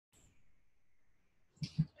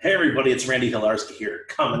Hey everybody, it's Randy Hilarski here,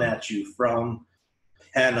 coming at you from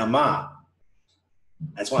Panama.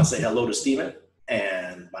 I just want to say hello to Steemit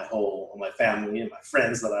and my family and my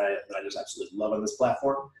friends that I just absolutely love on this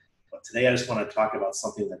platform. But today I just want to talk about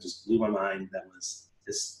something that just blew my mind, that was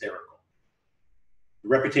hysterical. The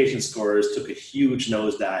reputation scores took a huge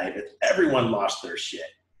nosedive and everyone lost their shit.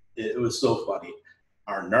 It was so funny.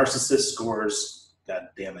 Our narcissist scores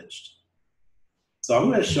got damaged. So I'm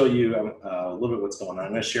going to show you a little bit what's going on.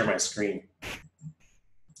 I'm going to share my screen.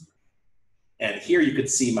 And here you could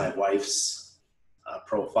see my wife's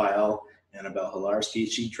profile, Annabelle Hilarski.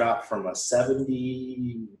 She dropped from a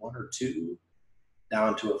 71 or 2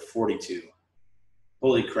 down to a 42.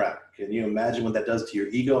 Holy crap. Can you imagine what that does to your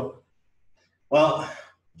ego? Well,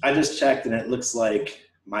 I just checked and it looks like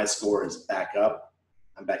my score is back up.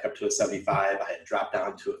 I'm back up to a 75. I had dropped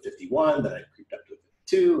down to a 51, then I creeped up to a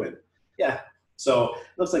 52, and yeah. So it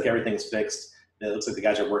looks like everything's fixed. It looks like the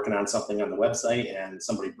guys are working on something on the website and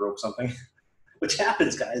somebody broke something, which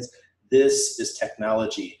happens, guys. This is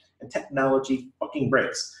technology, and technology fucking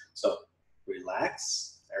breaks. So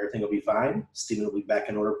relax, everything will be fine. Steemit will be back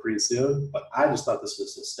in order pretty soon, but I just thought this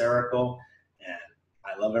was hysterical, and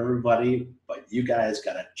I love everybody, but you guys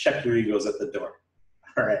gotta check your egos at the door.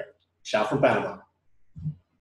 All right, ciao from Panama.